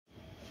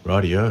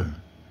Rightio.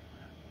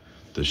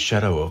 The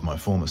shadow of my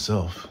former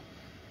self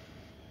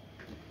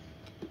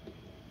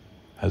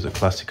has a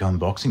classic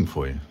unboxing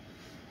for you.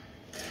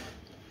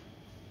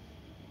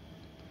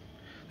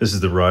 This is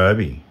the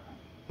Ryobi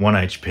 1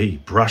 HP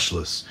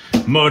brushless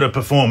motor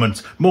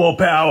performance, more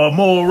power,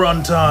 more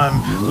runtime,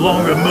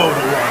 longer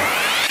motor life.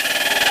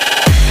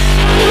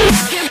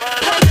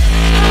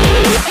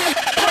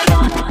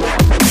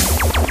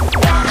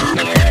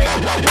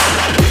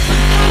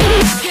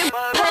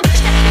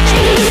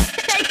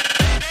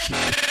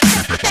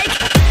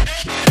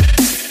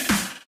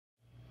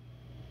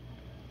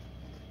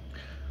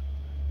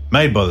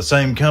 Made by the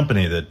same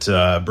company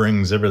that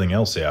brings everything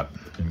else out,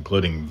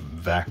 including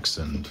Vax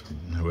and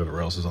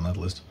whoever else is on that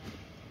list.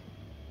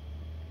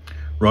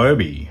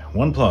 Ryobi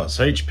One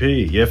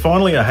HP. Yeah,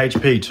 finally a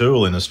HP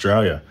tool in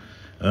Australia.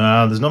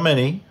 There's not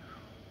many,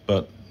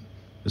 but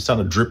they're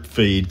starting to drip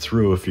feed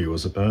through a few, I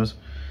suppose.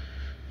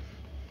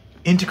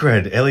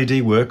 Integrated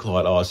LED work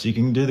light. Oh, so you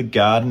can do the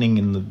gardening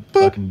in the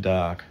fucking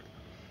dark.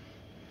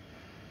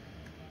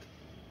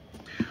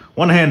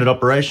 One-handed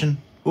operation.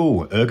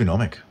 Ooh,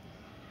 ergonomic.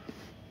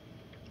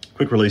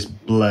 Quick release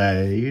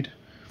blade.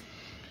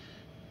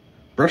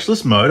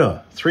 Brushless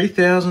motor.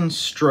 3,000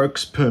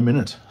 strokes per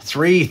minute.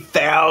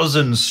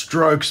 3,000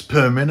 strokes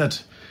per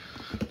minute.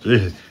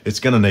 Gee, it's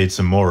going to need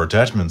some more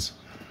attachments.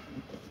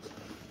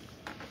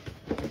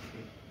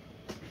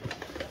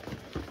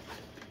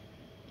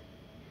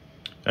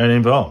 And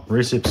involved.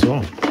 Recip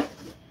Saw.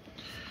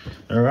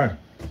 Alright.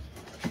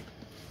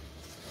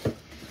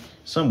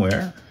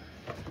 Somewhere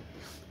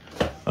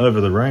over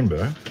the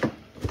rainbow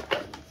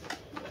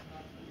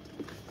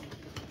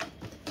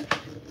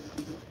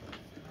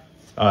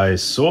I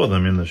saw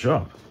them in the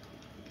shop.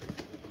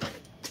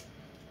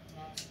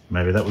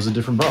 Maybe that was a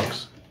different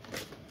box.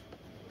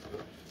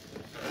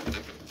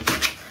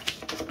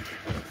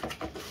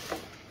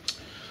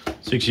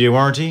 Six-year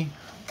warranty.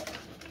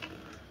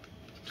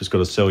 Just got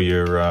to sell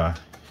your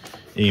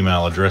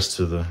email address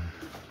to the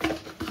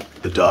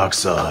dark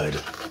side.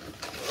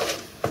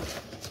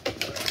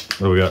 What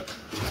do we got?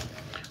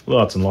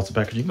 Lots and lots of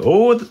packaging.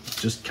 Oh, it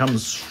just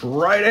comes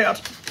straight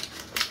out.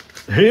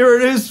 Here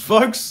it is,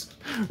 folks.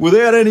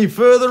 Without any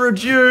further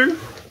ado,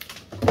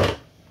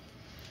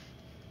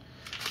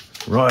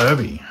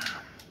 Ryobi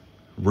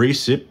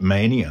Recip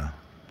Mania.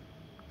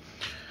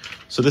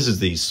 So this is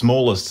the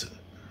smallest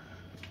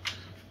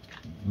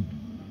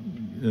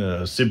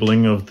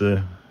sibling of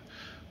the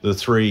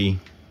 3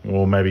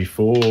 or maybe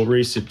 4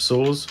 Recip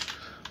saws.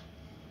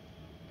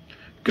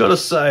 Gotta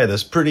say,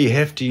 that's pretty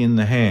hefty in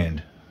the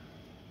hand.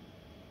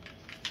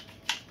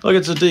 Like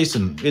it's a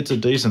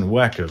decent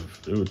whack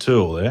of a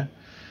tool there.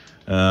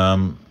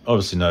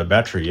 Obviously no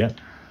battery yet,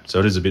 so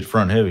it is a bit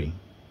front heavy.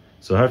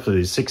 So hopefully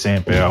these 6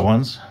 amp hour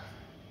ones.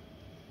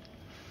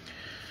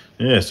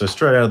 Yeah, so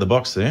straight out of the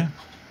box there.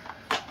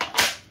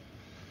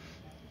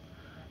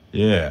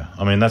 Yeah,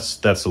 I mean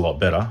that's a lot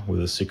better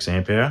with a 6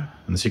 amp hour,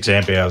 and the 6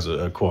 amp hours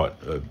are quite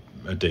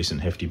a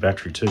decent hefty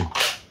battery too.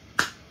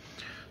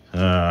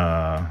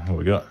 What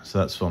we got? So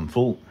that's on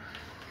full.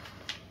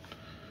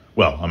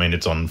 Well, I mean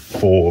it's on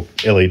 4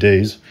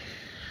 LEDs.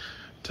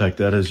 Take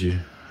that as you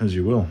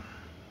will.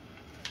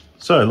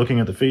 So looking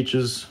at the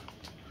features,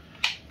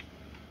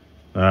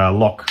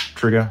 lock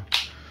trigger,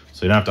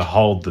 so you don't have to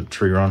hold the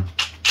trigger on.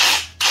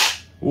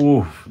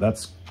 Ooh,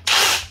 that's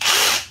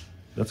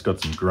got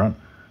some grunt.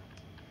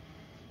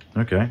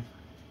 Okay.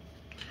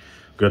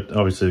 Got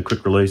obviously the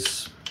quick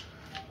release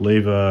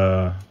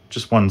lever,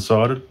 just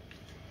one-sided.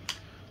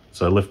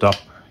 So lift up,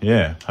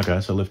 yeah, okay,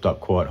 so lift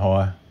up quite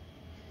high.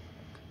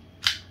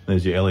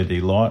 There's your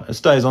LED light. It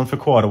stays on for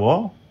quite a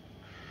while.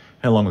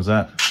 How long was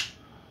that?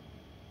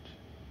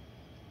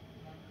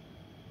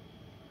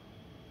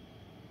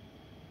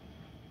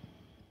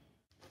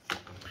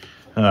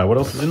 What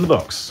else is in the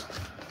box?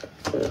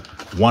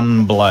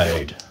 1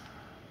 blade.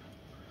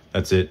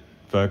 That's it,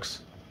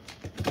 folks.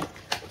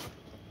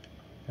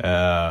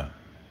 Yeah.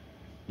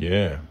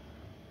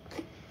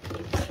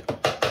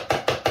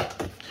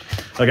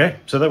 Okay,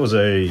 so that was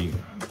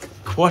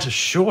quite a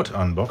short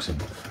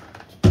unboxing.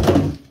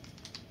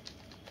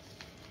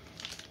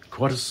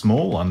 Quite a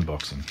small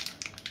unboxing.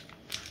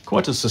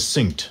 Quite a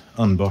succinct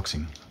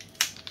unboxing.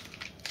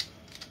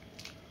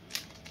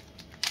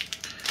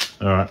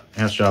 All right,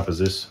 how sharp is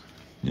this?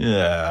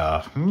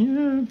 Yeah.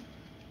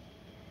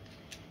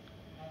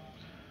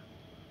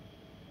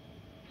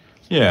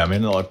 Yeah, I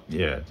mean, like,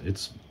 yeah,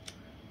 it's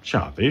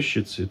sharpish.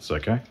 It's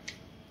okay.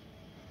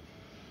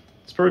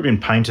 It's probably been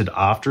painted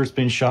after it's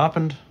been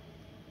sharpened.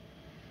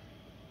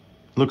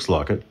 Looks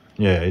like it.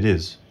 Yeah, it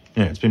is.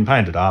 Yeah, it's been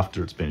painted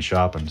after it's been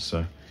sharpened.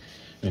 So,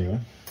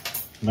 anyway,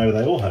 maybe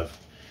they all have.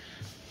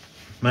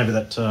 Maybe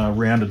that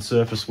rounded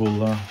surface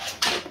will.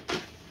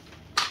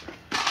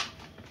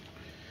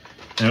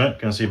 Anyway,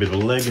 can I see a bit of a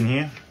leg in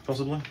here,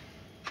 possibly?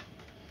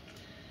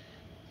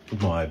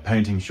 Put my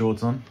painting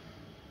shorts on.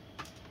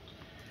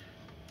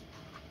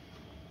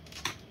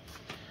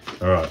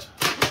 All right,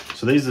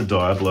 so these are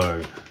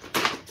Diablo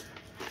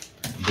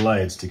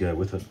blades to go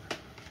with it.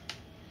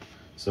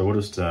 So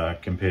we'll just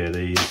compare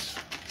these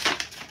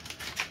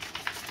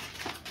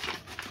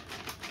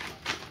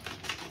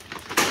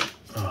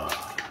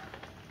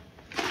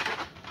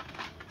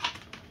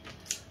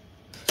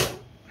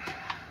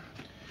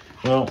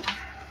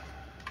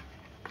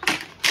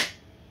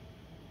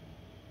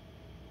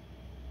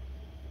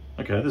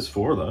Okay, there's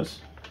 4 of those.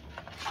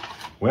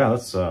 Wow,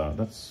 that's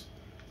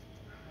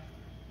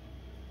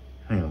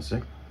hang on a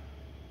sec.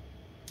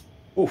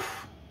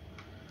 Oof.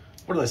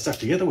 What are they stuck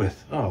together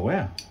with? Oh,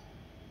 wow.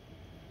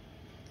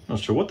 Not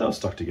sure what they were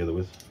stuck together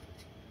with.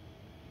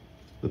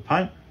 The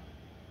paint?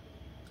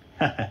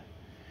 Yeah,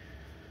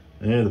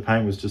 the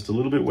paint was just a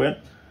little bit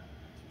wet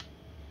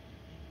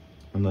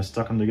and they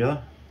stuck them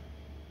together.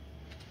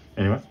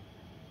 Anyway.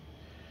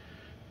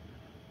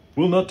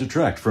 Will not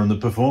detract from the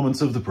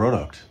performance of the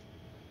product.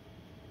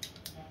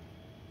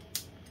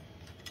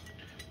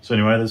 So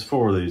anyway, there's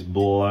 4 of these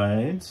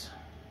blades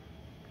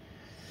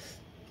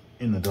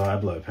in the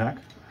Diablo pack.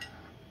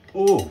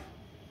 Oh,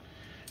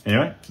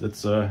 anyway, that's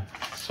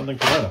something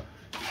for later.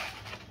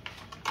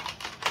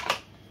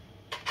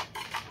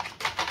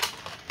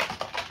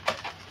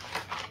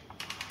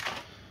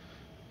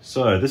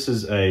 So this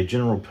is a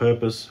general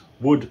purpose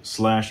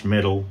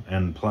wood/metal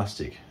and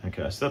plastic.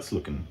 Okay, so that's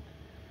looking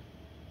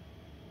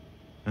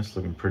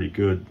pretty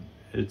good.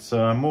 It's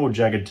more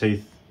jagged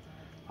teeth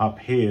up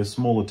here,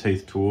 smaller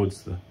teeth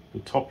towards the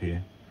top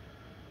here.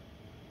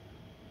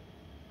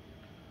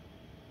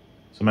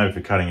 So maybe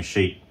for cutting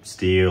sheet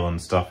steel and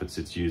stuff,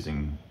 it's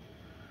using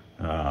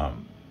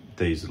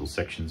these little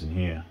sections in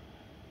here.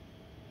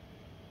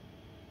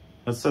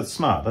 That's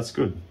smart. That's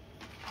good.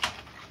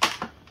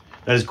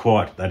 That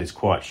is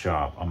quite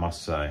sharp, I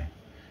must say.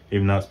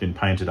 Even though it's been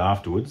painted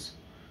afterwards,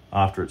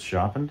 after it's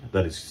sharpened,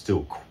 that is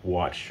still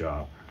quite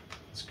sharp.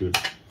 It's good.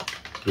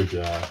 Good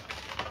job.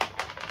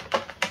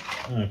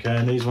 Okay,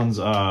 and these ones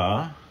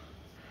are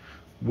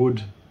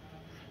wood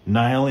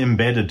nail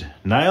embedded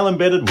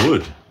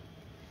wood.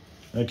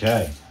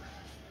 Okay.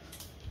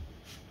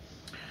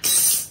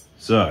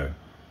 So,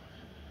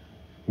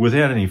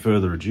 without any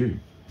further ado,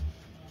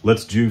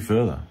 let's do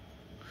further.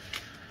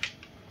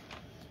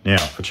 Now,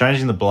 for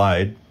changing the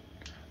blade,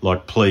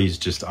 like, please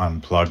just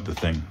unplug the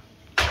thing.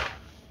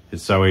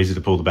 It's so easy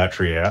to pull the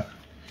battery out,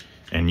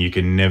 and you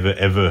can never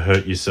ever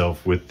hurt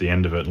yourself with the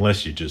end of it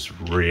unless you're just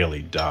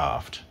really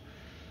daft.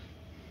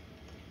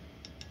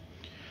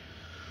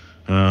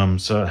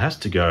 So it has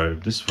to go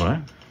this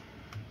way.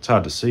 It's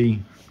hard to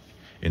see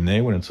in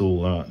there when it's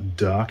all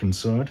dark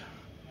inside.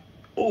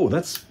 Oh,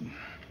 it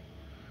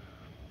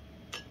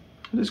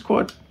is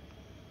quite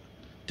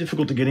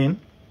difficult to get in,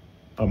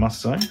 I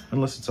must say,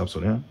 unless it's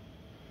upside down.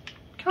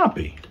 Can't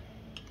be.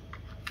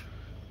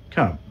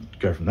 Can't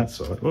go from that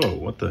side. Whoa,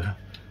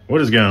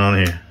 what is going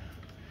on here?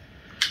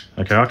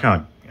 Okay, I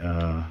can't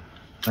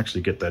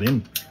actually get that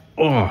in.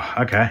 Oh,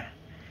 okay.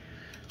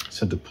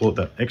 Just had to pull it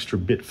that extra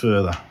bit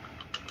further.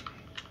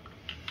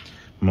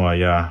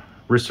 My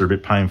wrists are a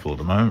bit painful at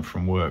the moment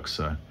from work,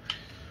 so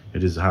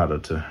it is harder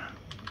to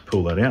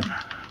pull that out.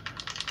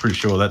 Pretty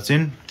sure that's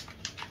in.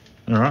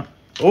 All right.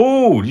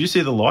 Oh, did you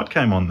see the light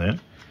came on there?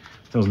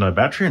 There was no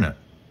battery in it.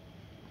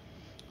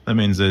 That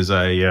means there's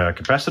a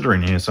capacitor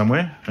in here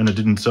somewhere and it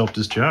didn't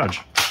self-discharge.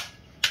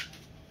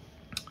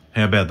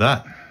 How about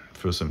that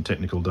for some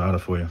technical data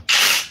for you?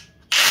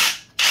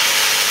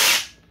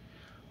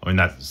 I mean,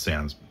 that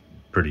sounds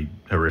pretty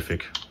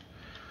horrific.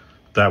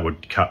 That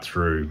would cut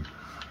through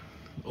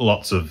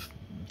lots of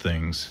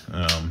things.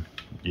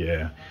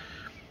 Yeah.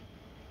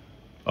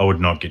 I would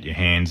not get your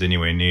hands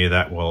anywhere near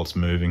that while it's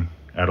moving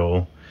at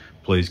all.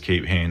 Please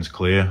keep hands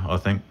clear, I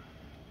think.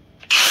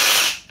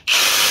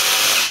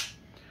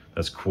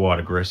 That's quite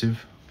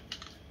aggressive.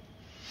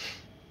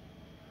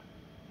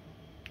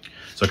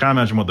 So I can't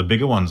imagine what the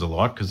bigger ones are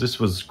like, because this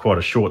was quite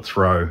a short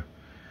throw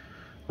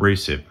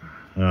recip.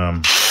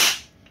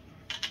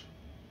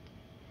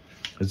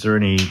 Is there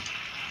any...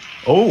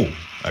 Oh,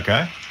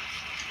 okay.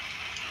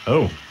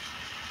 Oh.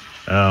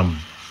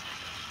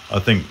 I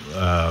think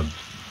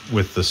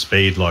with the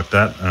speed like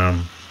that,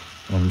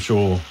 I'm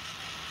sure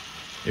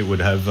it would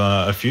have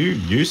a few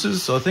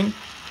uses, I think.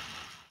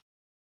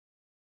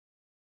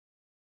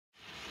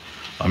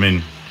 I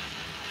mean,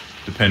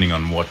 depending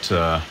on what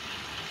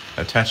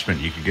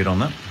attachment you could get on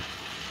that,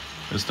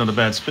 it's not a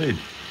bad speed.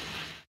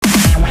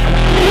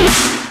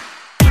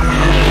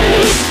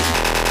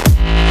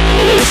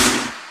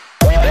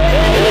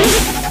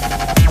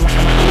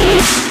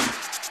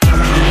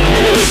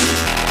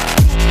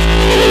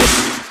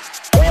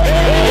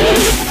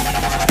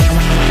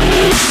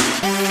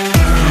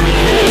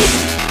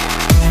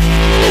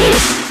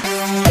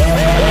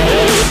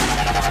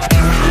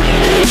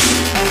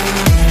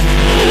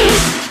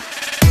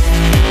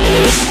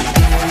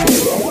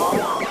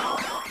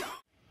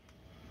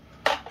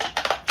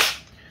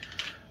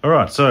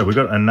 Alright, so we've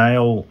got a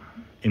nail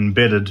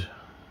embedded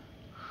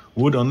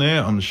wood on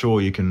there. I'm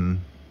sure you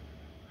can,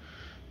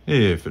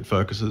 if it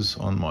focuses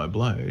on my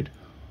blade,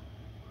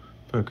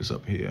 focus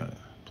up here,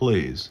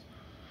 please.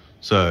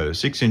 So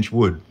 6-inch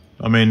wood.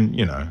 I mean,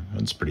 you know,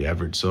 it's pretty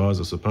average size,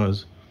 I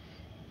suppose.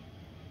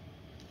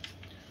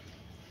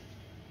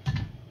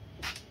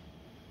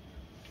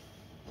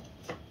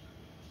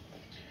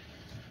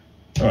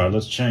 Alright,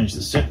 let's change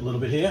the set a little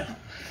bit here.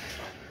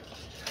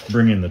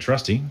 Bring in the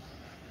trusty.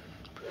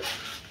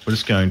 We're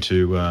just going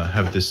to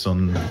have this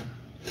on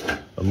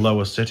a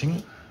lower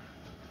setting.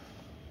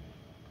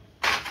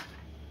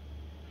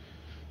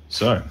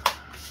 So,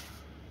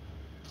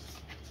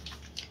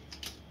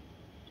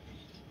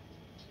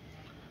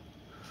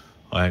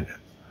 I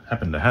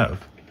happen to have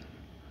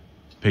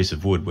a piece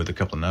of wood with a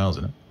couple of nails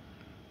in it.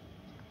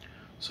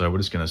 So we're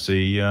just going to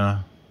see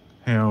how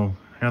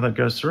that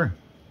goes through.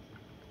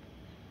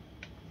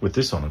 With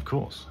this on, of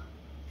course.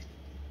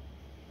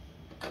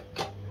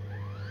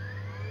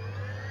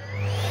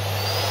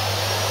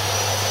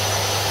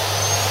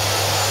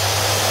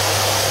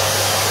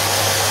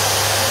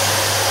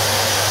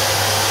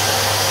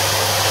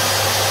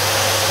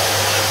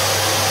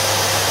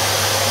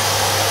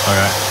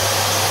 Okay,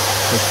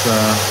 let's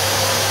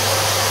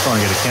try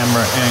and get a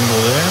camera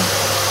angle there.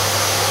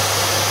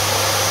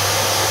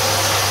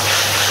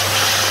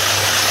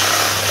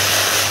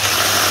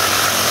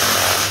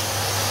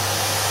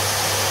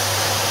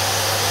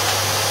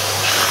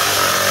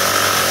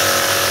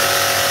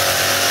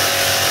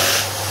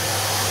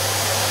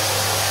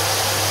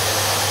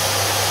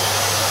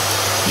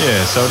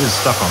 Yeah, so it is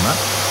stuck on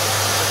that.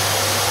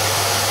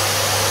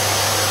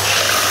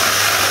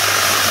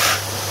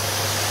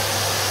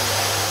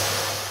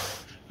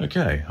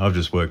 Okay, I've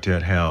just worked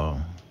out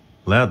how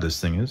loud this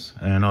thing is,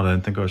 and I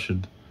don't think I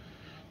should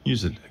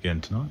use it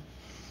again tonight.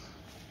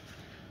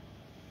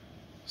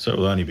 So it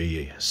will only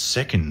be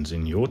seconds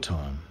in your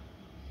time,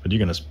 but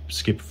you're going to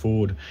skip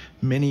forward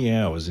many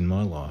hours in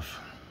my life.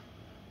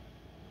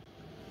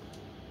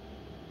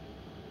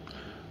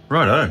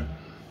 Righto.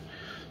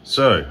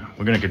 So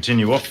we're going to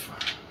continue off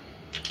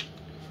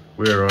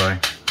where I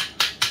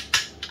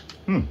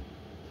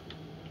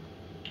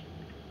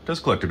does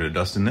collect a bit of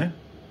dust in there.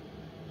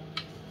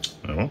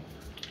 Oh well.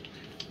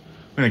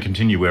 I'm going to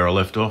continue where I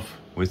left off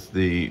with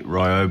the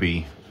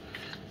Ryobi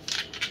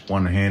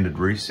one-handed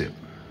recip.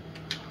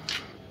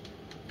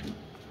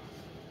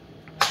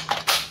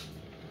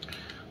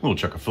 We'll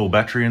chuck a full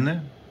battery in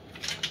there.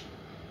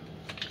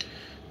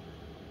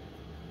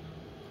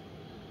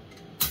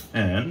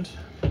 And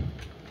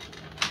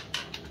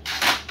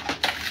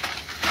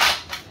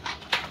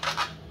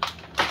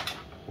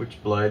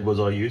which blade was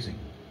I using?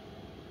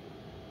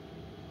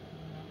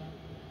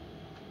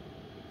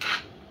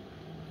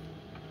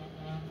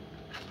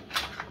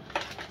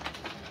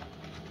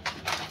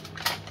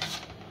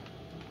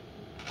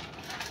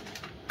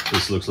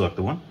 This looks like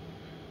the one.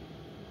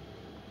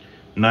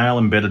 Nail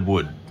embedded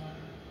wood.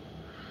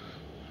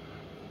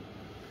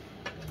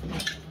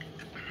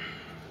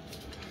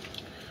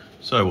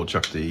 So we'll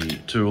chuck the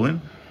tool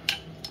in.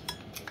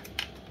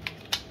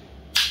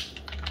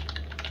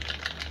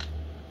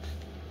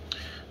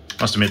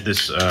 Must admit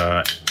this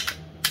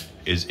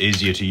is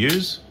easier to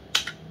use.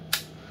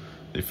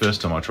 The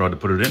first time I tried to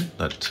put it in,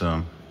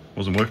 that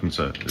wasn't working,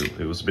 so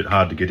it was a bit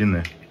hard to get in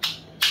there.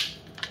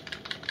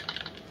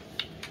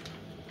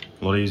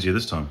 A lot easier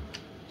this time.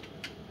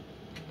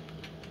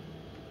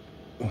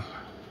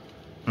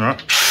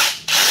 Alright.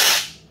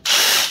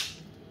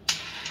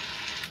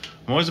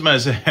 I'm always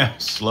amazed at how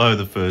slow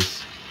the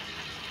first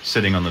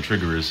setting on the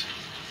trigger is.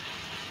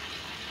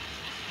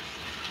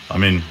 I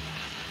mean,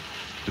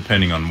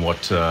 depending on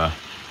what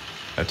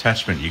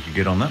attachment you could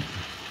get on that,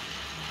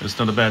 it's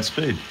not a bad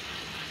speed.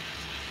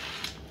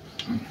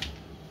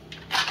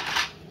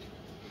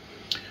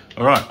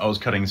 Alright, I was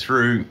cutting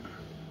through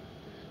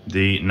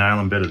the nail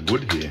embedded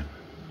wood here.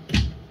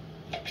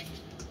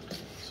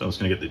 So I was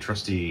going to get the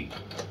trusty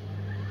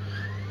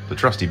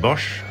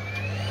Bosch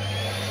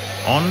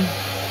on.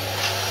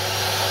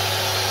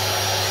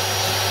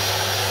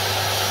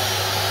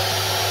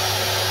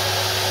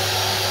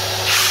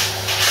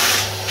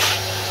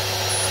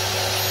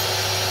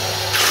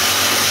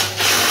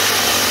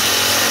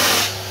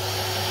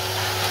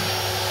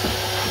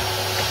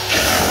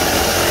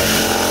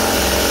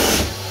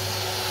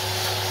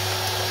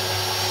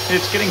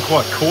 It's getting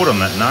quite caught on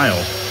that nail.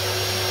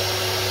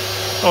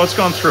 Oh, it's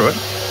gone through it.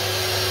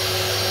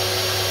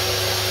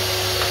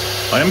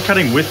 I am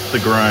cutting with the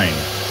grain,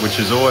 which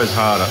is always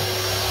harder.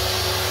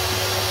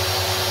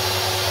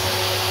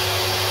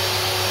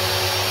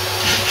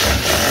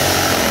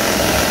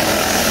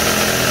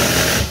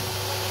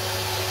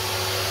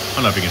 I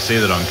don't know if you can see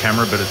that on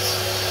camera, but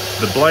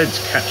the blade's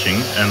catching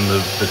and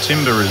the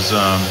timber is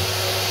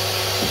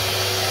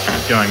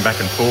going back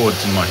and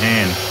forwards in my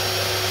hand,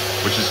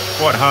 which is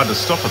quite hard to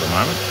stop at the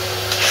moment.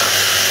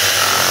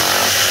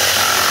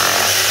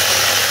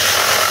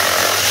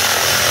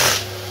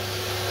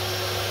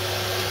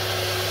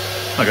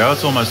 There we go,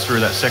 it's almost through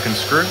that second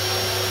screw.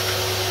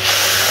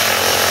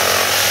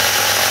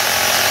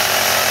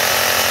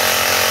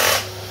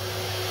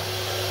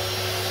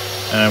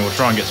 And we'll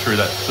try and get through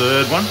that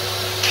third one.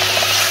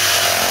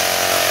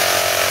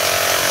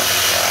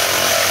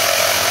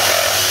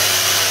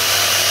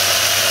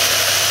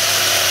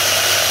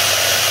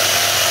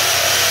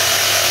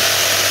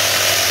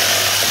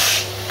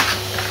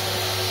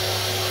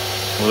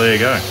 Well, there you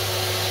go.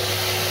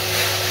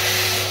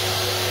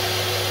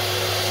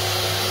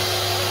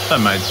 That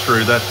made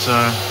through that,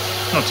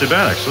 not too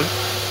bad actually.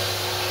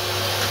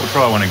 We'll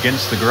try one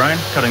against the grain,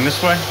 cutting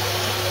this way.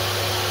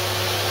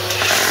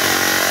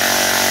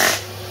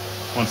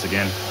 Once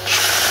again.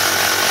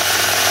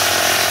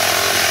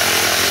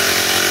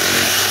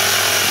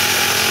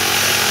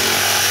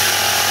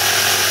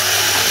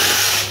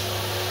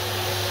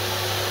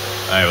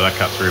 Hey, well, that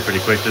cut through pretty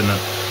quick, didn't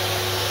it?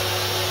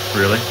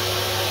 Really?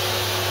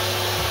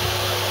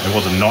 There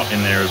was a knot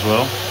in there as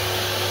well.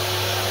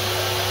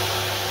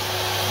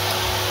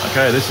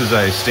 Okay, this is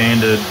a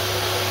standard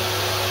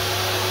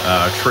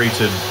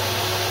treated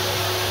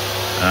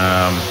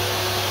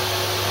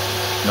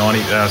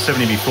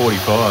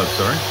 70B45,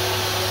 sorry.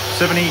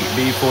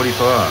 70B45.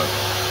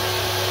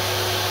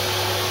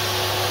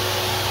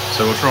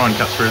 So we'll try and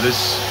cut through this,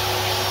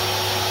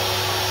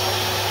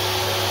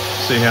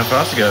 see how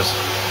fast it goes.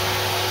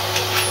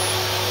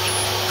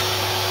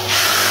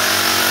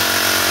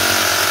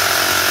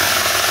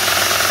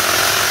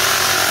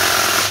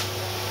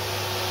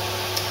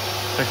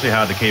 It's actually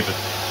hard to keep it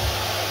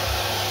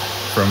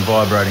from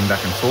vibrating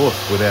back and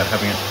forth without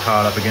having it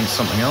hard up against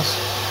something else.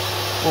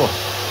 Oh,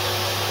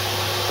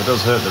 it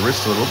does hurt the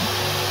wrist a little.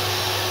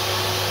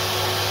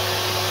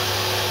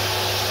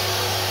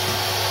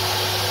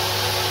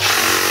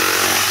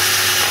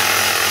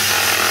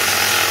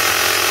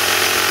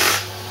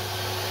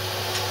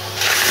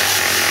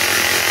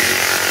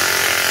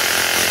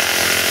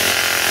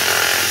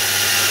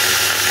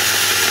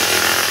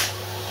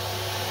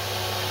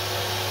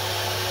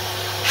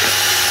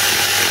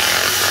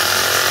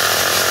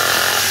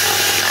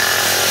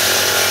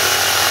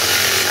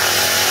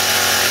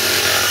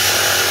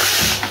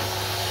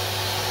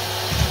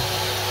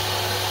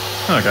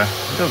 Okay,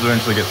 it does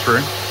eventually get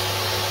through.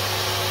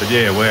 But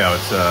yeah, wow,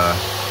 it's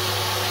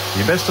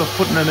you're best off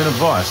putting it in a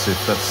vise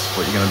if that's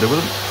what you're going to do with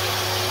it.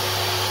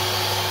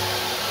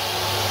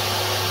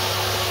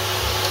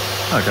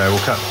 Okay, we'll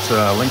cut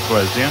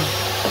lengthways down.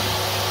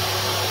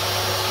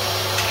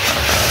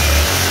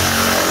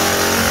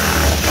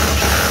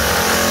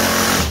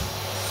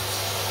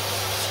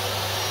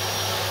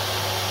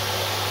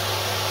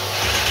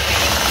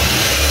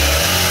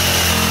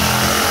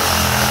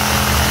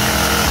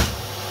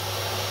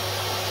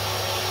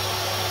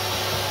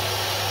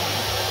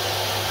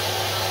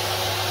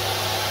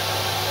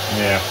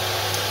 Yeah,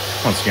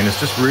 once again, it's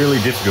just really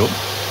difficult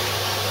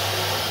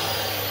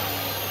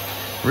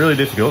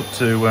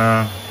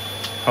to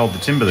hold the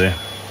timber there.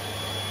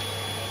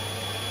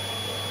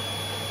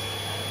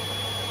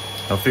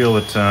 I feel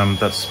that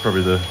that's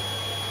probably the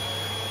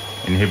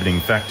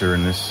inhibiting factor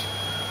in this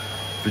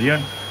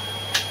video.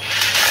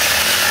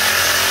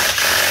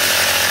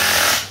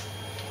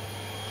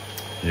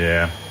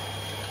 Yeah.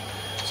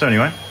 So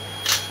anyway,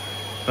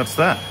 that's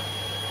that.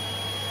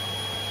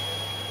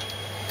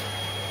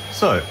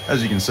 So,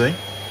 as you can see,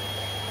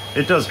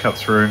 it does cut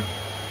through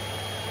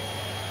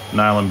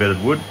nail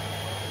embedded wood,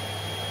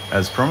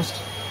 as promised.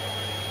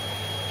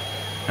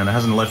 And it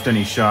hasn't left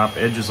any sharp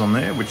edges on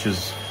there, which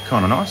is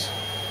kind of nice.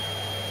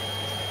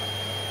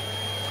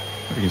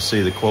 You can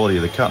see the quality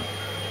of the cut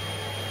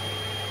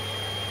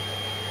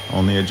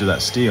on the edge of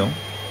that steel.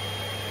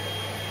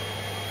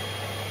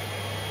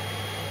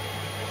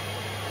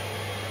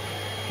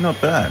 Not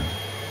bad.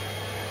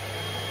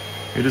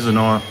 It is a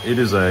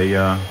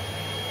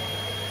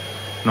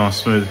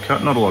nice smooth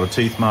cut, not a lot of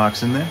teeth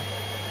marks in there.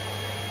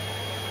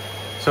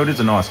 So it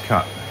is a nice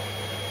cut.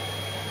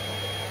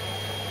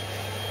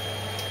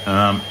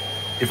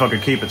 If I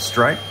could keep it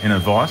straight in a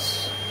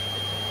vise,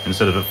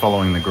 instead of it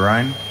following the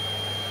grain,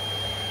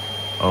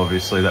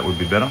 obviously that would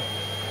be better.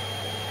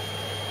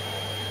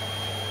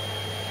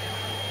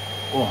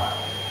 Oh.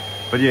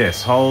 But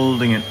yes,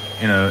 holding it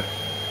in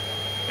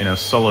a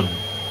solid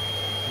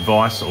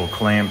vise or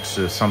clamped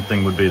to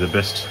something would be the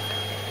best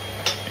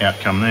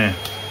outcome there.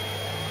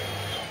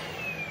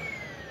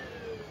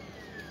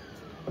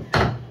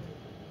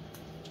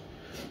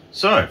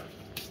 So,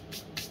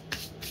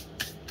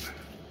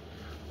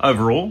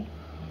 overall,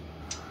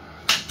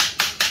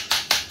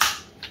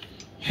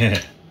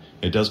 yeah,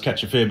 it does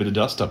catch a fair bit of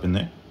dust up in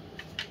there.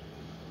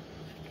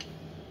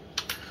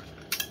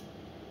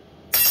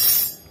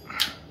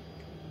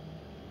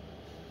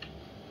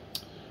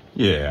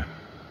 Yeah,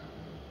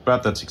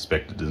 but that's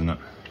expected, isn't it?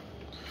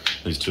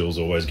 These tools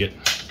always get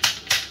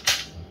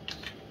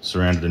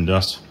surrounded in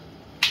dust.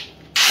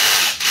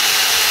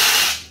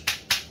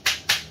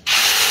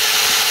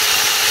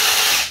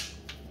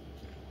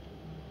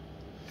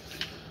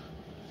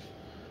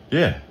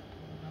 Yeah,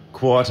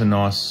 quite a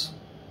nice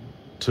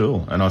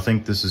tool, and I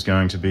think this is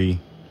going to be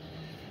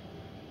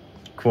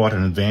quite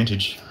an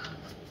advantage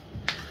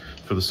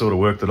for the sort of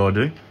work that I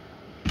do.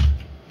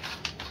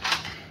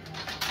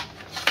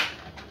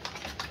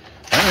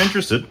 I'm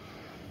interested.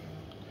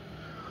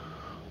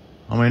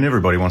 I mean,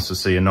 everybody wants to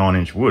see a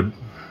 9-inch wood.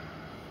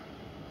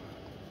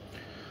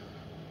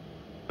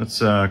 That's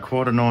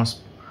quite a nice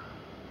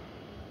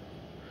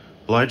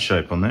blade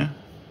shape on there.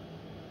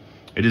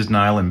 It is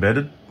nail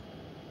embedded.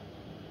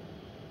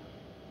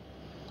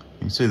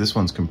 You can see this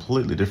one's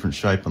completely different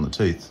shape on the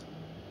teeth.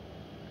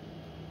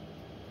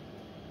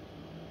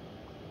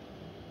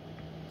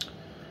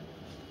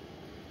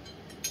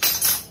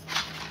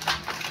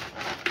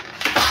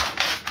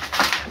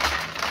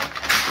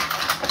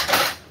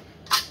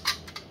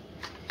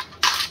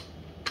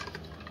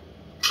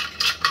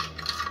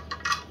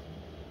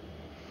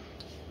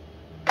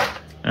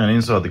 And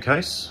inside the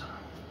case,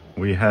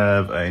 we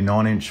have a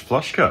 9-inch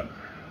flush cut,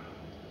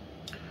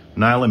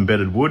 nail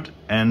embedded wood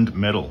and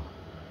metal.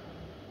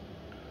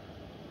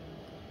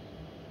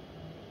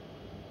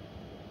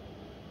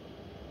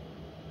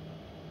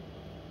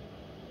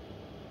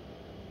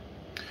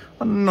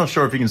 I'm not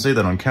sure if you can see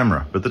that on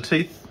camera, but the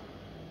teeth,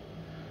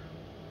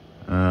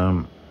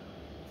 something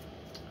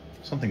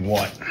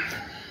white.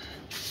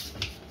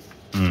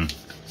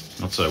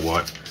 Not so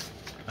white.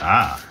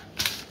 Ah,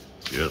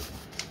 beautiful.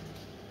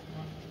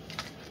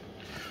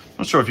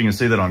 Not sure if you can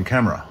see that on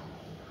camera,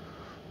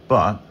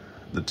 but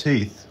the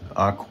teeth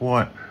are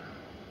quite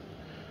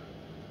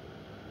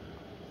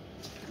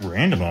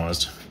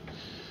randomized.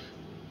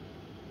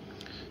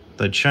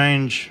 They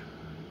change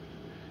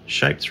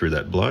shape through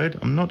that blade.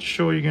 I'm not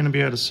sure you're going to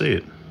be able to see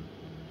it.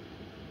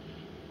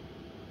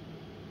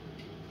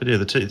 But yeah,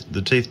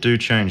 the teeth do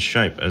change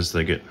shape as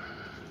they get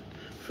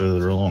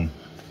further along.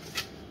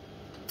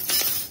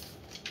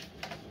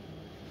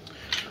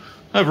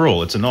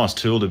 Overall, it's a nice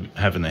tool to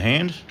have in the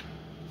hand.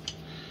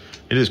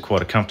 It is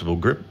quite a comfortable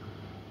grip.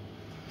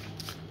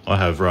 I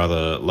have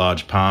rather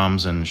large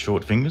palms and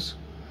short fingers.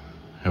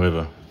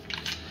 However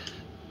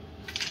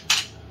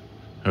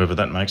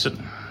that makes it.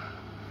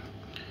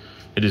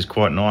 It is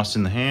quite nice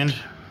in the hand.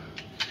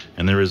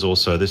 And there is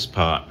also this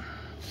part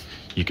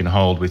you can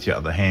hold with your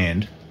other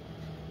hand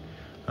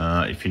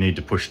if you need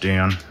to push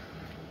down.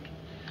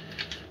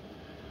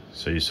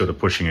 So you're sort of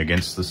pushing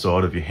against the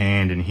side of your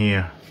hand in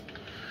here,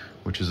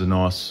 which is a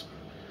nice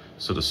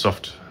sort of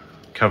soft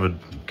covered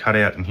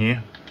cutout in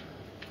here.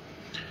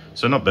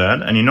 So not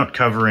bad, and you're not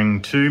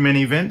covering too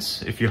many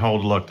vents if you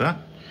hold it like that.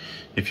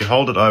 If you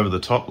hold it over the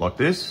top like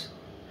this,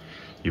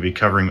 you'll be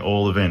covering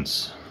all the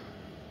vents.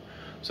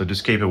 So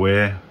just keep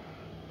aware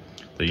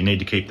that you need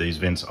to keep these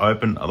vents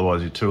open,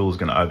 otherwise your tool is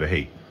going to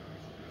overheat.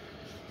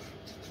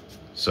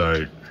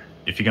 So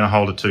if you're going to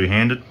hold it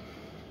two-handed,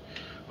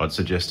 I'd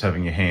suggest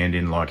having your hand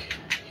in like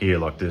here,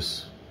 like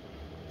this,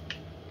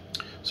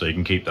 so you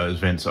can keep those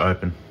vents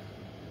open.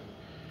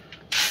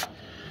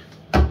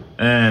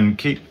 And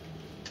keep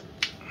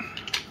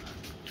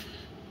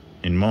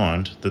in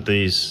mind that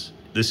this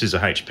is a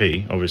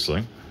HP,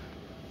 obviously,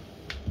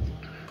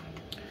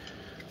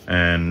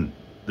 and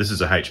this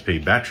is a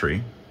HP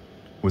battery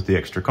with the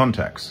extra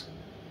contacts.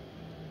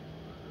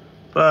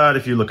 But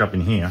if you look up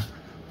in here,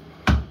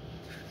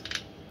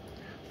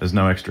 there's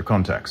no extra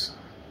contacts.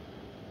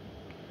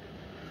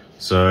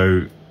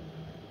 So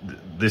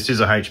this is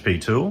a HP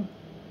tool,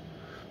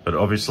 but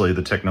obviously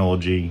the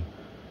technology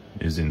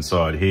is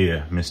inside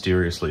here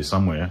mysteriously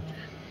somewhere,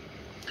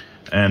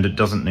 and it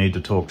doesn't need to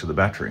talk to the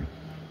battery.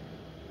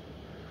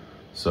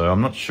 So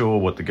I'm not sure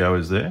what the go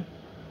is there,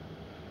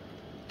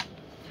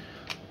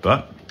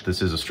 but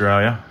this is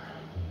Australia.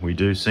 We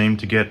do seem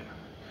to get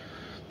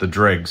the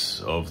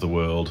dregs of the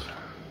world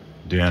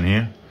down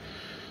here,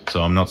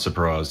 so I'm not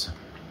surprised.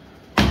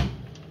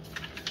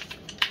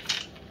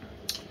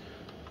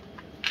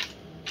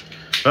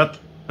 But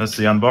that's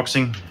the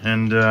unboxing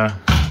and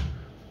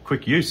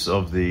quick use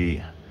of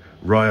the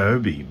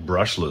Ryobi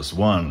Brushless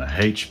 1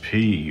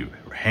 HP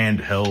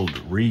handheld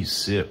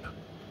recip.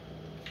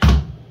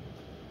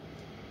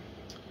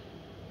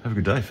 Have a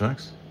good day,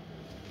 folks.